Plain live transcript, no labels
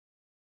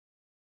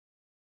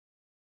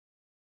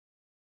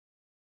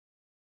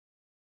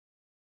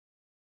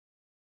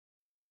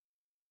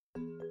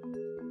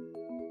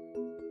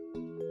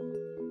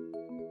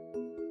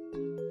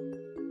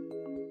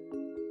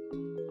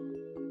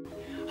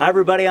Hi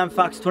everybody, I'm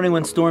Fox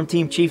 21 Storm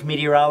Team Chief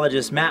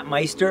Meteorologist Matt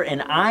Meister,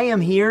 and I am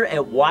here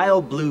at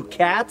Wild Blue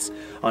Cats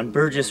on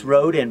Burgess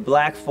Road in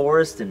Black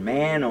Forest, and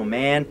man, oh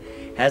man,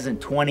 hasn't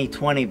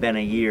 2020 been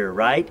a year,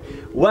 right?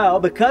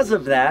 Well, because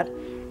of that,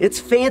 it's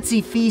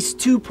Fancy Feast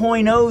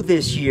 2.0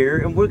 this year,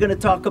 and we're gonna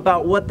talk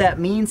about what that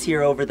means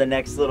here over the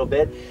next little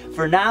bit.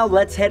 For now,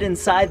 let's head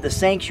inside the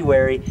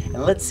sanctuary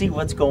and let's see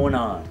what's going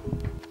on.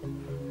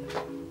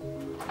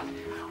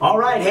 All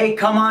right, hey,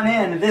 come on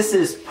in. This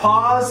is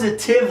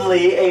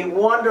positively a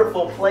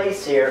wonderful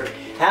place here.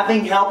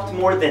 Having helped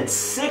more than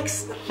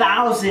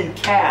 6,000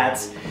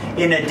 cats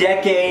in a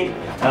decade,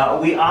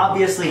 we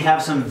obviously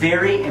have some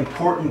very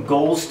important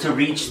goals to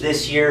reach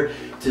this year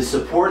to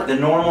support the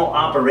normal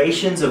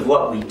operations of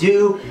what we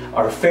do,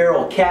 our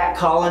feral cat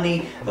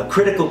colony, a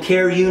critical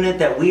care unit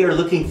that we are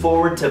looking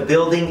forward to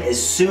building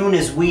as soon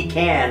as we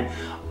can.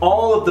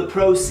 All of the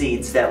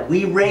proceeds that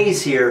we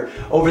raise here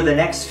over the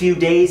next few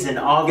days in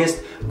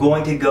August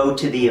going to go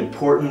to the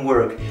important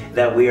work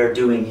that we are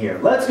doing here.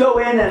 Let's go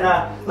in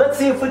and let's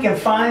see if we can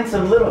find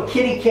some little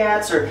kitty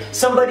cats or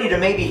somebody to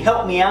maybe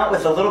help me out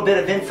with a little bit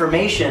of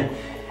information.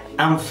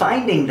 I'm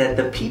finding that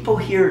the people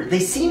here, they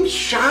seem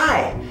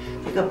shy.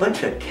 Like a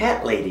bunch of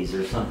cat ladies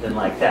or something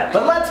like that.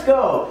 But let's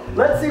go.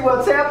 Let's see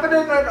what's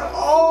happening. And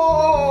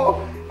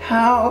oh,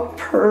 how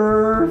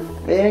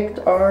perfect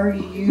are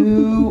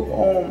you?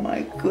 Oh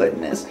my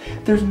goodness.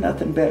 There's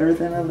nothing better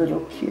than a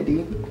little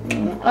kitty.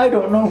 I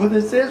don't know who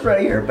this is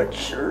right here, but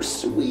sure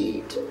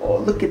sweet. Oh,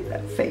 look at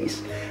that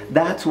face.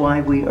 That's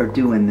why we are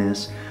doing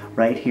this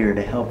right here,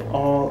 to help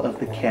all of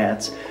the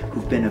cats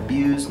who've been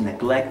abused,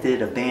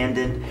 neglected,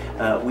 abandoned.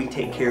 We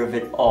take care of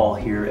it all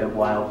here at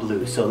Wild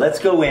Blue. So let's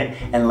go in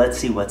and let's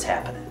see what's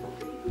happening.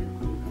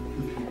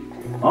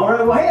 All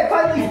right, well, hey, I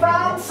finally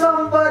found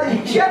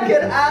somebody. Check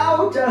it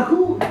out.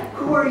 Who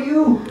are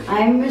you?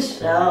 I'm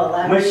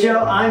Michelle.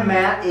 Michelle, I'm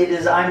Matt.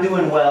 I'm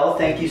doing well.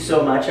 Thank you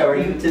so much. How are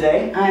you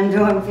today? I'm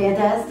doing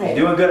fantastic.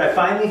 Doing good. I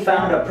finally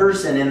found a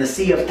person in the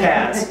sea of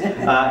cats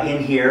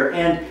in here.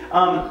 And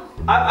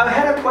I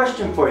had a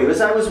question for you.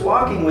 As I was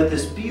walking with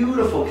this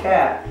beautiful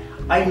cat,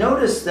 I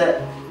noticed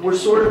that we're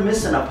sort of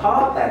missing a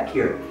paw back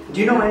here.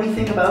 Do you know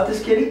anything about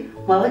this kitty?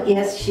 Well,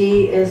 yes,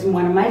 she is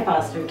one of my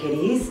foster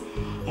kitties,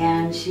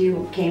 and she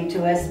came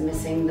to us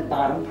missing the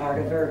bottom part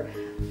of her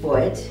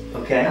foot.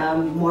 Okay.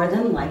 More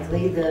than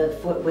likely, the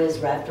foot was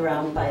wrapped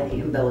around by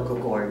the umbilical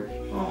cord.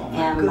 Oh, my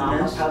and goodness.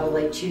 Mama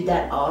probably chewed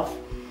that off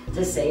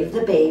to save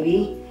the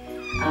baby.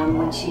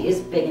 When she is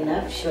big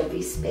enough, she'll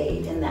be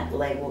spayed and that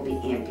leg will be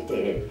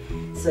amputated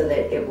so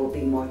that it will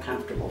be more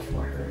comfortable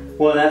for her.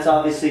 Well, that's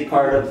obviously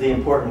part of the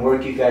important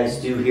work you guys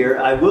do here.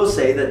 I will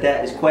say that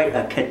that is quite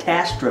a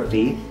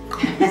catastrophe.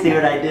 See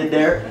what I did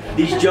there?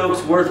 These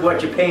jokes worth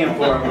what you're paying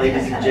for them,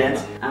 ladies and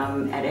gents.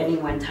 At any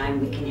one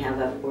time, we can have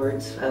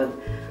upwards of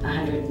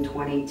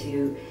 120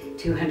 to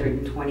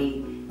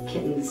 220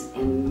 kittens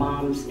and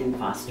moms in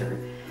foster.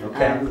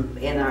 Okay.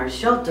 In our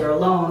shelter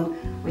alone,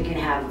 we can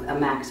have a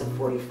max of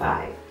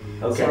 45.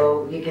 Okay.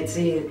 So you can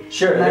see.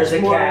 Sure, there's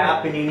a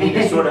cap, and you need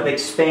to sort of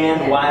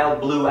expand Yeah.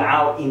 Wild Blue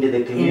out into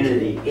the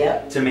community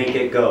to make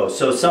it go.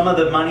 So some of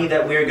the money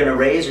that we're going to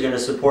raise are going to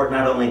support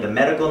not only the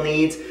medical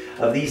needs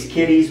of these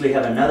kitties. We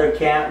have another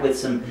cat with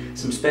some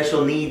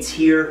special needs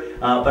here,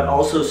 but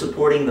also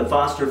supporting the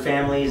foster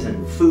families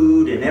and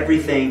food and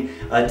everything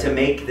to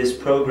make this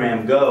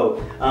program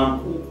go.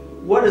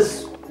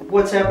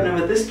 What's happening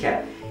with this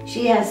cat?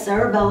 She has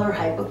cerebellar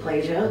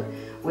hypoplasia,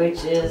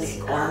 which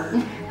is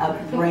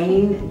a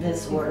brain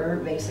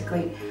disorder.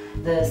 Basically,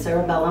 the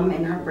cerebellum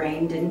in her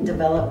brain didn't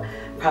develop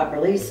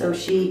properly, so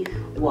she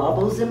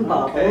wobbles and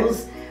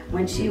bobbles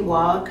when she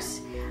walks.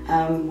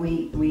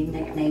 We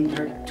nicknamed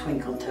her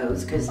Twinkle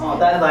Toes because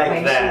I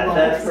like that.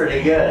 That's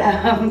pretty good.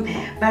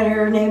 But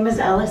her name is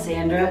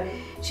Alessandra.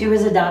 She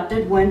was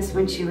adopted once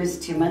when she was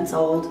 2 months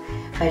old,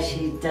 but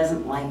she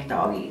doesn't like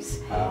doggies.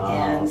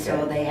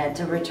 So they had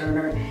to return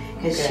her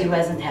because she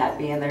wasn't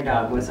happy and their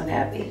dog wasn't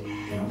happy.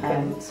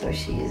 So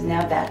she is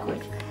now back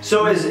with.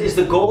 So is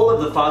the goal of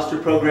the foster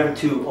program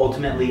to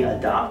ultimately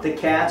adopt the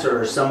cats,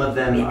 or are some of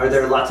them, are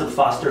there lots of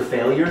foster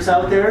failures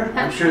out there?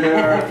 I'm sure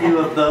there are a few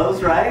of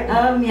those, right?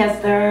 Yes,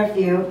 there are a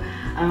few.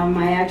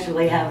 I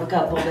actually have a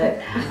couple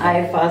that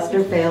I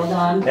foster failed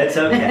on. That's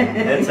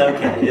okay. That's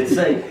okay. It's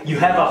you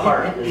have a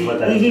heart, is what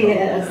that's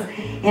Yes,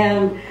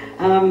 and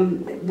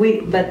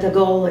but the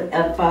goal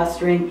of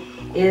fostering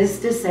is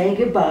to say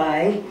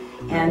goodbye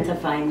and to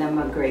find them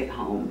a great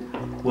home.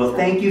 Well,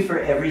 thank you for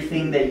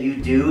everything that you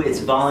do. It's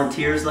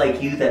volunteers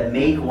like you that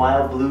make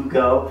Wild Blue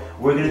go.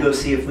 We're gonna go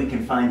see if we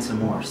can find some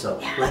more. So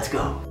let's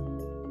go.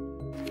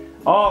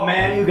 Oh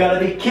man, you gotta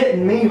be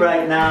kidding me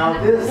right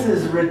now. This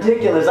is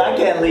ridiculous. I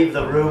can't leave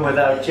the room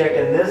without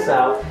checking this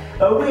out.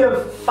 We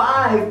have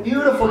 5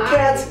 beautiful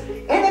cats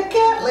and a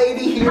cat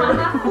lady here.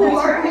 Who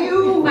are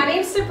you? My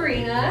name's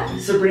Sabrina.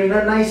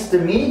 Sabrina, nice to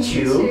meet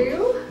you. You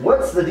too.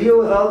 What's the deal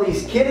with all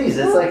these kitties?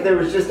 It's like there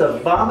was just a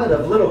vomit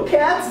of little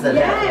cats that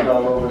happened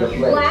all over the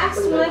place.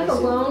 Last month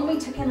alone, we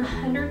took in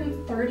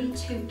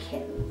 132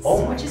 kittens,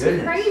 Oh my which is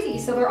goodness. crazy.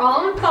 So they're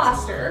all in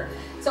foster.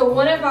 So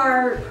one of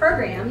our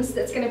programs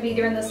that's going to be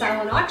during the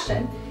silent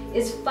auction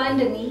is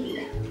Fund a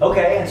Need.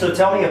 Okay, and so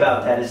tell me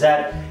about that. Is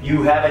that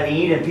you have a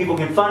need and people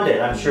can fund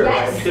it, I'm sure.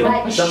 Yes,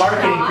 Right? like The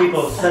marketing shots.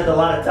 people spent a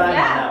lot of time on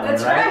that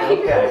that's one,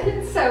 right?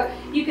 right. So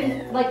you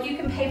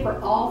can pay for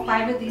all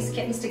 5 of these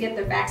kittens to get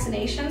their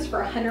vaccinations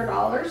for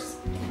 $100.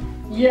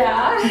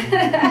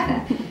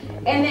 Yeah.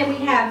 And then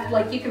we have,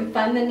 like, you can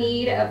fund the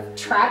need of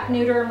trap,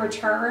 neuter, and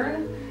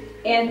return.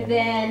 And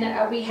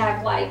then we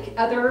have like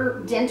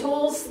other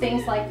dentals,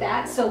 things like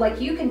that. So like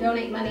you can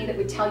donate money that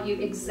would tell you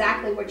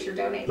exactly what you're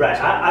donating. Right,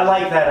 to. I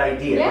like that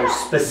idea. Yeah. There's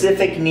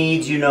specific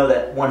needs, you know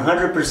that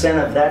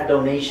 100% of that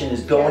donation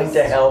is going Yes.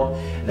 to help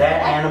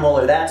that animal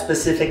or that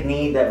specific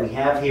need that we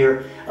have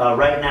here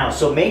right now.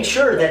 So make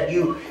sure that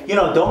you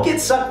don't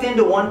get sucked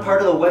into one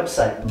part of the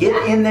website.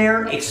 Get in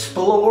there,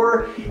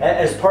 explore.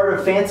 As part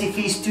of Fancy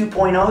Feast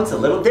 2.0, it's a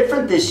little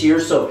different this year,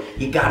 so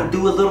you got to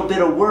do a little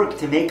bit of work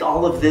to make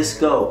all of this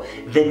go.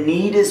 The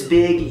need is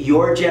big.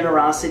 Your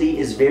generosity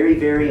is very,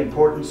 very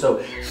important. So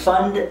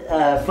fund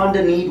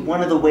a need,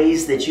 one of the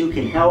ways that you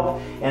can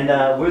help. And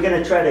we're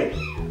going to try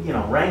to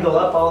wrangle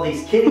up all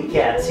these kitty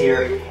cats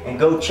here and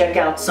go check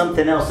out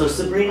something else. So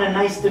Sabrina,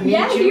 nice to meet you.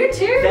 Yeah, you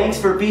too. Thanks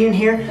for being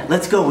here.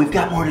 Let's go. We've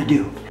got more to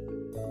do.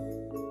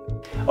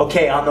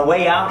 Okay, on the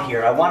way out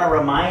here, I want to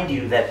remind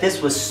you that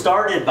this was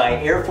started by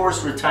Air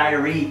Force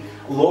retiree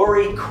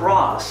Lori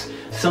Cross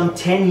some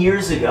 10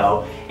 years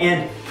ago,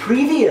 and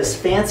previous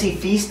Fancy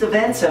Feast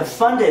events have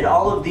funded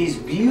all of these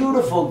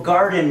beautiful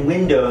garden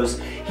windows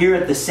here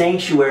at the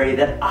sanctuary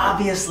that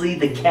obviously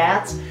the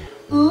cats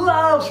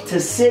love to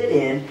sit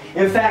in.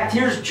 In fact,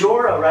 here's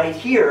Jorah right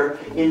here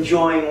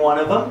enjoying one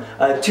of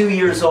them, 2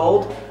 years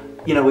old.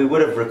 You know, we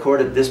would have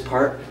recorded this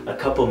part a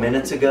couple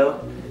minutes ago,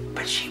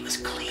 but she was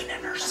cleaning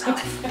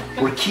herself.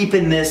 We're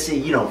keeping this,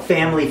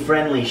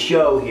 family-friendly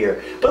show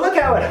here. But look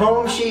how at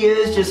home she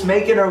is, just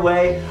making her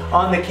way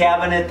on the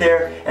cabinet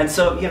there. And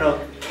so,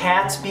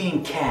 cats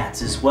being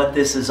cats is what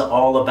this is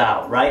all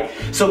about, right?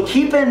 So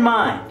keep in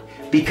mind,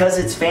 because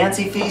it's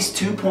Fancy Feast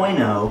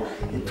 2.0,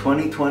 and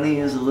 2020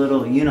 is a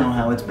little, you know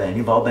how it's been.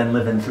 You've all been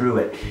living through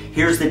it.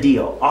 Here's the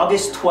deal.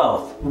 August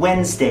 12th,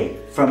 Wednesday,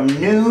 from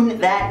noon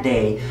that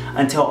day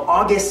until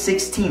August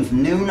 16th,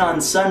 noon on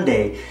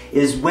Sunday,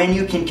 is when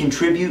you can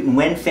contribute and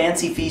when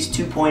Fancy Feast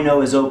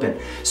 2.0 is open.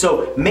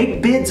 So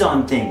make bids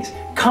on things.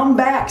 Come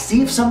back,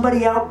 see if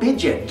somebody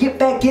outbid you. Get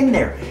back in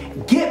there.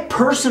 Get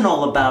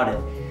personal about it.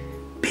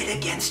 Bid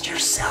against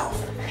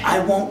yourself. I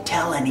won't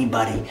tell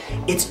anybody.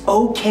 It's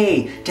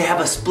okay to have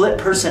a split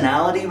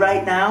personality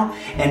right now,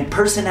 and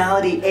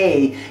personality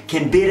A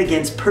can bid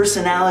against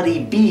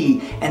personality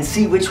B and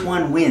see which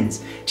one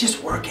wins.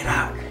 Just work it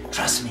out.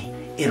 Trust me,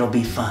 it'll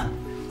be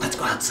fun. Let's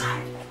go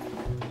outside.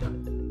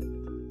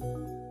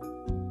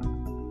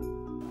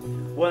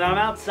 Well, I'm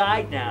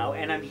outside now,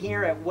 and I'm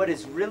here at what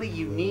is really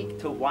unique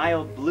to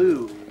Wild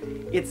Blue.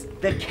 It's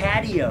the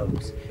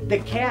Catios. The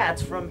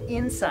cats from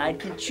inside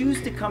can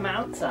choose to come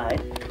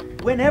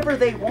outside whenever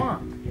they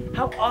want.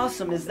 How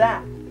awesome is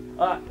that?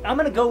 I'm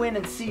gonna go in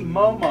and see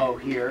Momo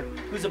here,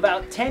 who's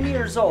about 10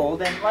 years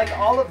old, and like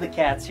all of the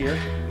cats here,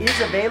 is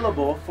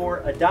available for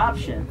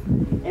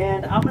adoption.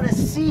 And I'm gonna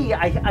see,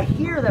 I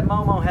hear that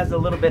Momo has a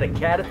little bit of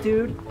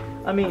catitude.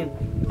 I mean,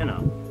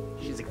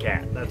 she's a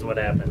cat, that's what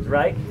happens,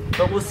 right?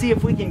 But we'll see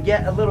if we can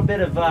get a little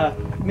bit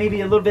of, maybe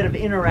a little bit of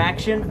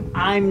interaction.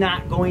 I'm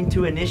not going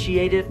to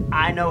initiate it.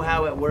 I know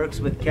how it works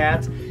with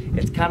cats.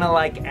 It's kind of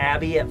like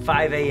Abby at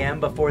 5 a.m.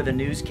 before the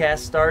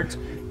newscast starts.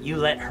 You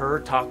let her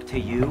talk to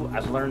you.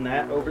 I've learned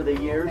that over the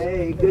years.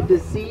 Hey, good to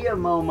see you,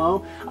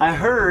 Momo. I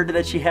heard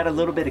that she had a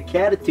little bit of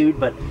catitude,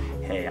 but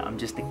hey, I'm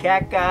just a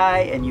cat guy,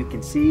 and you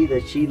can see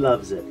that she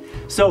loves it.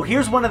 So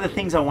here's one of the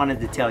things I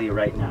wanted to tell you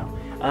right now.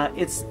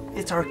 It's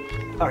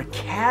our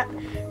cat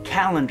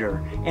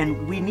calendar,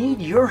 and we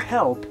need your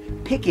help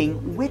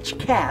picking which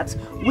cats,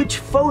 which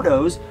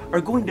photos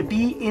are going to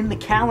be in the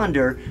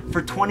calendar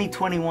for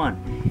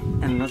 2021.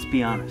 And let's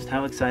be honest,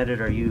 how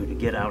excited are you to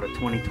get out a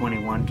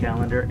 2021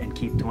 calendar and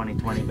keep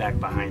 2020 back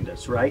behind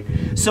us, right?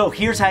 So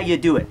here's how you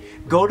do it.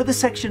 Go to the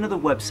section of the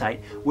website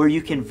where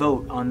you can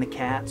vote on the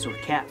cats or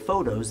cat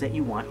photos that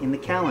you want in the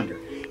calendar.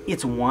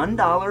 It's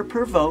 $1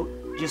 per vote,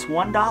 just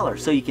 $1.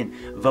 So you can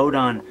vote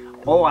on,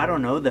 I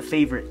don't know, the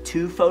favorite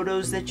 2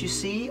 photos that you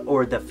see,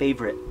 or the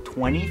favorite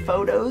 20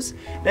 photos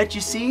that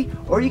you see,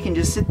 or you can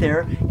just sit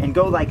there and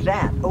go like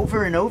that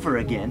over and over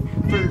again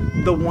for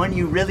the one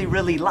you really,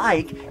 really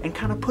like and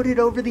kind of put it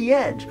over the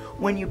edge.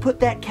 When you put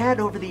that cat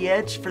over the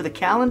edge for the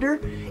calendar,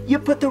 you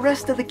put the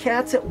rest of the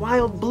cats at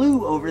Wild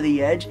Blue over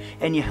the edge,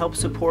 and you help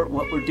support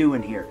what we're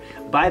doing here.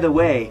 By the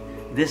way,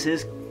 this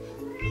is,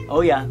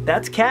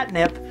 that's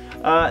catnip.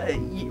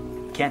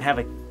 You can't have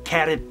a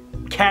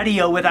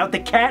catio without the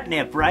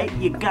catnip, right?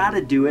 You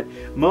gotta do it.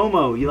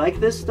 Momo, you like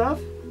this stuff?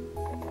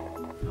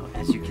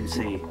 As you can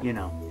see,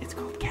 it's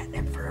called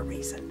catnip for a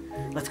reason.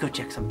 Let's go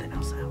check something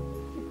else out.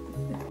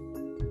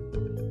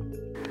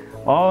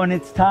 Oh, and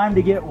it's time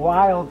to get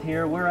wild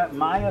here. We're at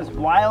Maya's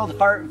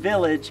Wildheart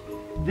Village.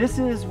 This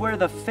is where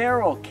the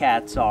feral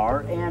cats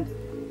are, and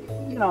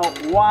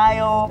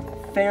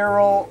wild,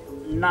 feral,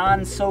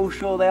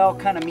 non-social, they all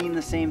kind of mean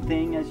the same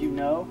thing, as you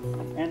know.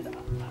 And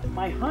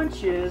my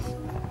hunch is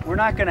we're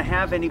not going to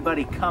have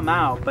anybody come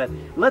out, but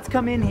let's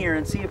come in here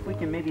and see if we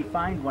can maybe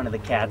find one of the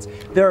cats.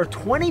 There are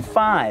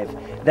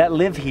 25 that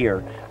live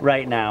here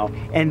right now,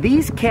 and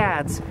these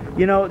cats,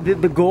 you know,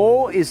 the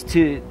goal is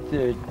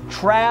to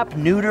trap,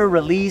 neuter,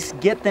 release,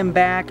 get them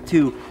back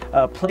to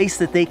a place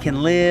that they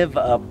can live,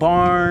 a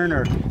barn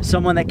or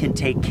someone that can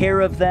take care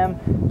of them.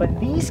 But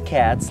these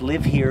cats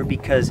live here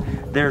because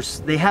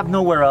they have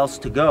nowhere else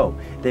to go.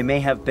 They may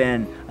have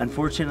been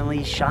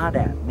unfortunately shot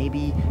at,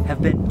 maybe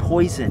have been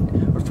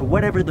poisoned, or for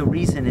whatever the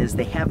reason is,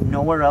 they have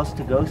nowhere else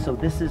to go, so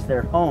this is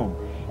their home.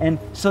 And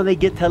so they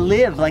get to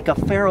live like a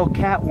feral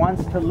cat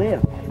wants to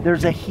live.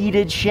 There's a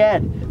heated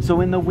shed,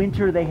 so in the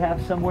winter they have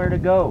somewhere to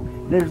go.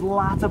 There's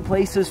lots of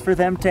places for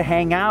them to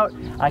hang out.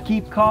 I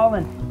keep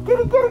calling,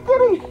 kitty, kitty,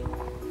 kitty.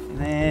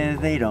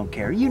 They don't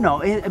care. You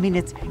know, I mean,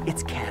 it's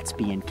cats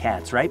being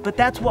cats, right? But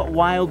that's what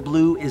Wild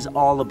Blue is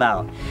all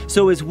about.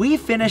 So as we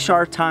finish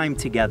our time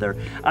together,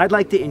 I'd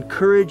like to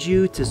encourage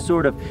you to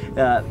sort of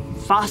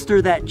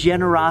foster that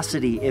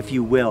generosity, if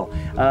you will.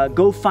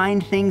 Go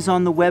find things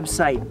on the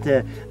website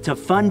to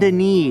fund a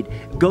need.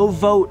 Go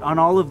vote on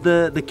all of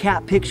the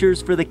cat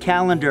pictures for the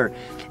calendar.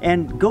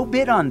 And go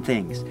bid on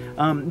things.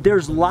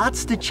 There's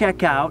lots to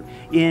check out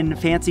in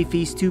Fancy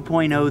Feast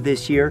 2.0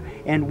 this year,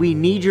 and we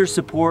need your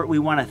support. We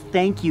want to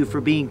thank you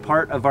for being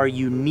part of our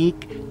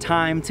unique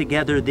time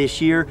together this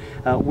year.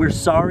 We're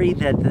sorry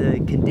that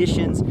the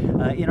conditions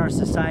in our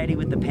society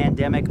with the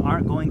pandemic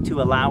aren't going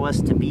to allow us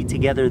to be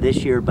together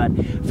this year, but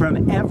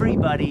from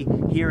everybody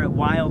here at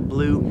Wild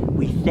Blue,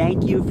 we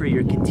thank you for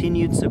your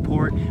continued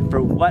support,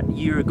 for what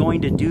you're going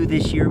to do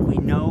this year. We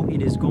know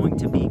it is going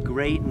to be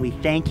great, and we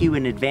thank you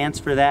in advance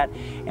for that,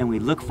 and we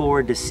look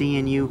forward to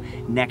seeing you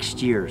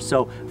next year.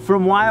 So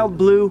from Wild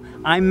Blue,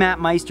 I'm Matt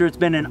Meister. It's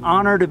been an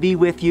honor to be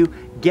with you.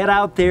 Get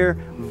out there,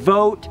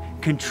 vote,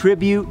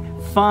 contribute,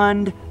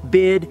 fund,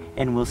 bid,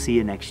 and we'll see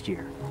you next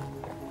year.